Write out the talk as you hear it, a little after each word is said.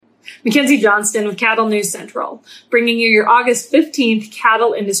Mackenzie Johnston with Cattle News Central, bringing you your August 15th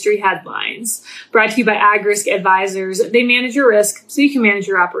cattle industry headlines. Brought to you by AgRisk Advisors. They manage your risk so you can manage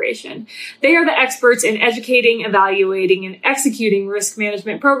your operation. They are the experts in educating, evaluating, and executing risk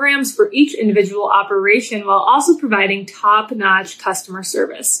management programs for each individual operation while also providing top-notch customer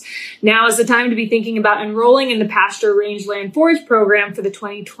service. Now is the time to be thinking about enrolling in the pasture rangeland forage program for the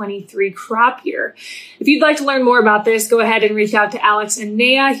 2023 crop year. If you'd like to learn more about this, go ahead and reach out to Alex and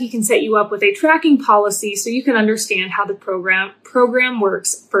Naya. He can set you up with a tracking policy so you can understand how the program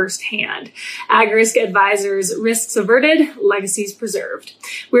works firsthand. AgRisk Advisors, risks averted, legacies preserved.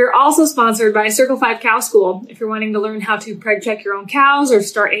 We're also sponsored by Circle 5 Cow School. If you're wanting to learn how to preg check your own cows or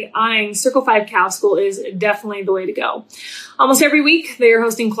start AIing, Circle 5 Cow School is definitely the way to go. Almost every week, they are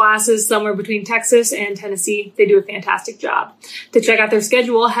hosting classes somewhere between Texas and Tennessee. They do a fantastic job. To check out their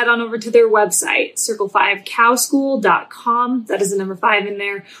schedule, head on over to their website, circle5cowschool.com. That is the number 5 in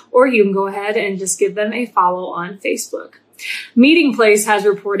there. Or you can go ahead and just give them a follow on Facebook. Meeting Place has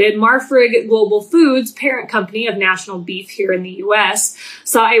reported Marfrig Global Foods, parent company of National Beef here in the U.S.,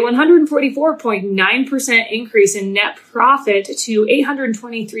 saw a 144.9% increase in net profit to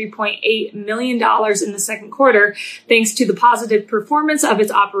 $823.8 million in the second quarter, thanks to the positive performance of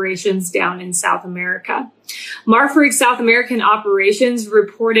its operations down in South America. Marfrig South American operations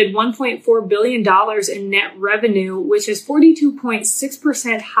reported $1.4 billion in net revenue, which is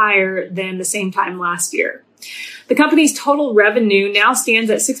 42.6% higher than the same time last year. The company's total revenue now stands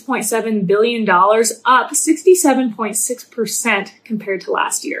at $6.7 billion, up 67.6% compared to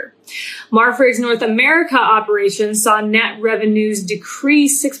last year. Marfrig's North America operations saw net revenues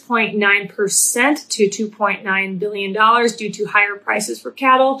decrease 6.9% to $2.9 billion due to higher prices for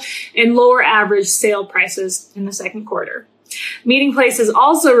cattle and lower average sale prices in the second quarter. Meeting Place has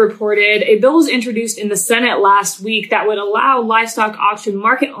also reported a bill was introduced in the Senate last week that would allow livestock auction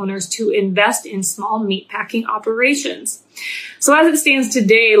market owners to invest in small meatpacking operations. So as it stands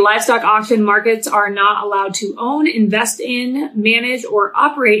today, livestock auction markets are not allowed to own, invest in, manage, or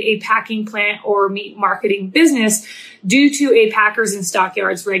operate a packing plant or meat marketing business due to a Packers and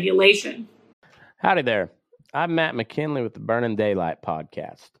Stockyards regulation. Howdy there. I'm Matt McKinley with the Burning Daylight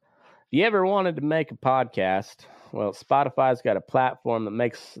podcast. If you ever wanted to make a podcast, well, Spotify's got a platform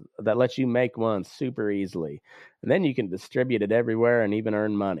that lets you make one super easily. And then you can distribute it everywhere and even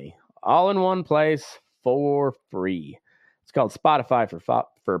earn money. All in one place for free. It's called Spotify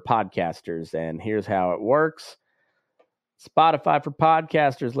for podcasters, and here's how it works. Spotify for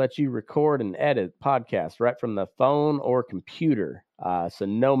podcasters lets you record and edit podcasts right from the phone or computer. So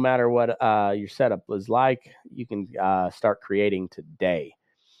no matter what your setup is like, you can start creating today.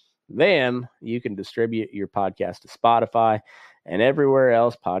 Then you can distribute your podcast to Spotify and everywhere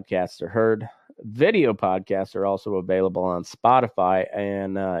else podcasts are heard. Video podcasts are also available on Spotify.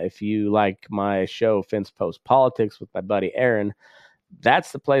 And if you like my show, Fence Post Politics with my buddy Aaron,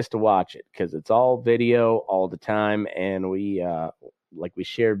 that's the place to watch it because it's all video all the time. And we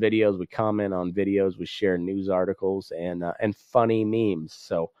share videos, we comment on videos, we share news articles and funny memes.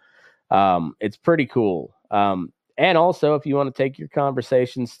 So it's pretty cool. And also, if you want to take your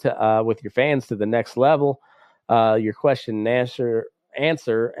conversations with your fans to the next level, your question and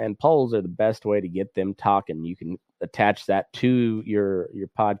answer and polls are the best way to get them talking. You can attach that to your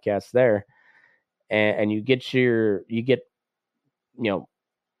podcast there, and you get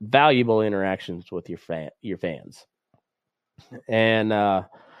valuable interactions with your fans. And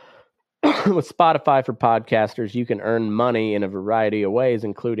with Spotify for podcasters, you can earn money in a variety of ways,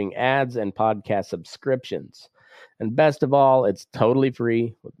 including ads and podcast subscriptions. And best of all, it's totally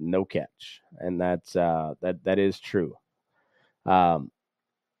free with no catch. And that is true.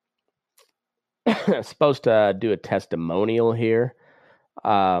 Supposed to do a testimonial here.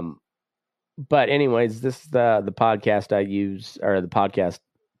 But anyways, this is the podcast I use, or the podcast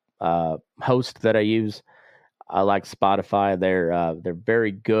host that I use. I like Spotify. They're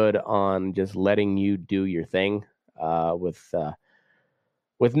very good on just letting you do your thing with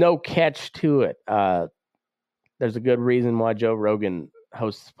no catch to it. There's a good reason why Joe Rogan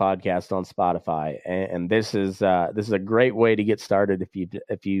hosts podcasts on Spotify, and this is a great way to get started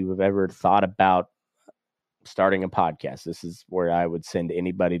if you've ever thought about starting a podcast. This is where I would send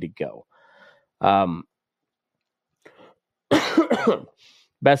anybody to go.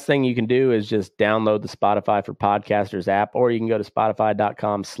 Best thing you can do is just download the Spotify for Podcasters app, or you can go to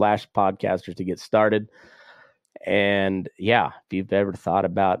spotify.com/podcasters to get started. And yeah, if you've ever thought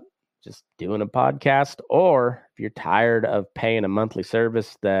about just doing a podcast, or if you're tired of paying a monthly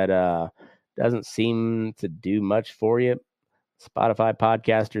service that doesn't seem to do much for you, Spotify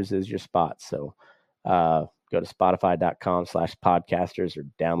Podcasters is your spot. So Go to spotify.com/podcasters or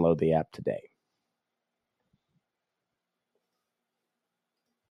download the app today.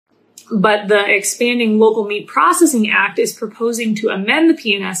 But the Expanding Local Meat Processing Act is proposing to amend the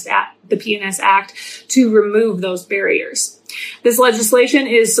PNS Act to remove those barriers. This legislation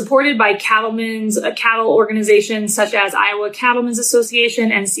is supported by cattle organizations such as Iowa Cattlemen's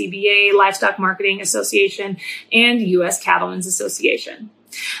Association, NCBA, Livestock Marketing Association, and U.S. Cattlemen's Association.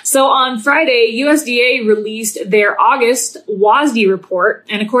 So on Friday, USDA released their August WASDE report,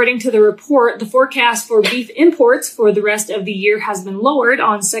 and according to the report, the forecast for beef imports for the rest of the year has been lowered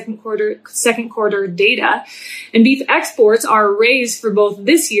on second quarter data, and beef exports are raised for both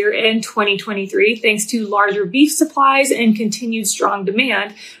this year and 2023 thanks to larger beef supplies and continued strong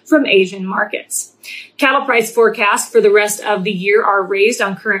demand from Asian markets. Cattle price forecasts for the rest of the year are raised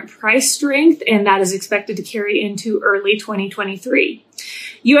on current price strength, and that is expected to carry into early 2023.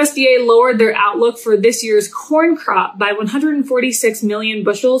 USDA lowered their outlook for this year's corn crop by 146 million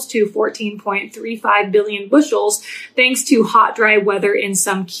bushels to 14.35 billion bushels, thanks to hot, dry weather in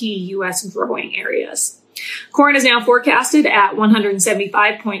some key U.S. growing areas. Corn is now forecasted at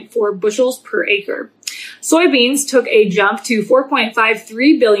 175.4 bushels per acre. Soybeans took a jump to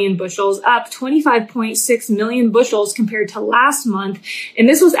 4.53 billion bushels, up 25.6 million bushels compared to last month, and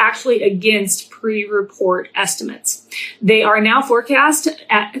this was actually against pre-report estimates. They are now forecast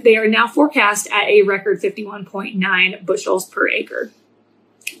at a record 51.9 bushels per acre.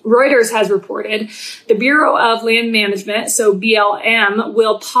 Reuters has reported the Bureau of Land Management, so BLM,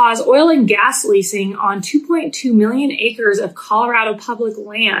 will pause oil and gas leasing on 2.2 million acres of Colorado public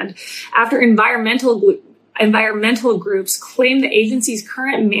land after environmental groups claim the agency's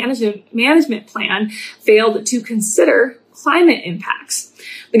current management plan failed to consider climate impacts.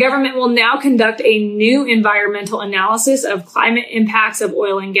 The government will now conduct a new environmental analysis of climate impacts of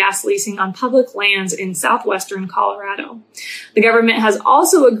oil and gas leasing on public lands in southwestern Colorado. The government has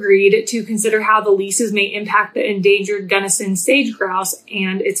also agreed to consider how the leases may impact the endangered Gunnison sage grouse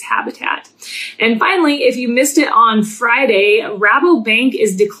and its habitat. And finally, if you missed it on Friday, Rabobank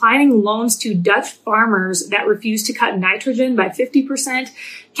is declining loans to Dutch farmers that refuse to cut nitrogen by 50%,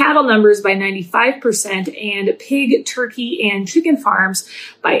 cattle numbers by 95%, and pig, turkey, and chicken farms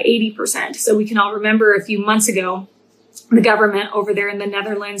by 80%. So we can all remember a few months ago, the government over there in the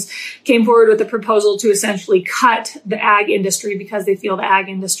Netherlands came forward with a proposal to essentially cut the ag industry because they feel the ag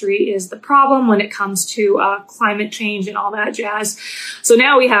industry is the problem when it comes to climate change and all that jazz. So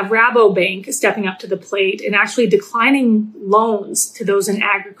now we have Rabobank stepping up to the plate and actually declining loans to those in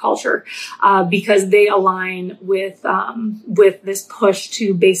agriculture because they align with this push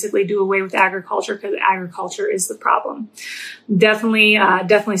to basically do away with agriculture because agriculture is the problem. Definitely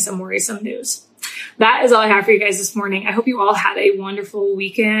some worrisome news. That is all I have for you guys this morning. I hope you all had a wonderful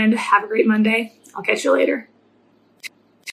weekend. Have a great Monday. I'll catch you later.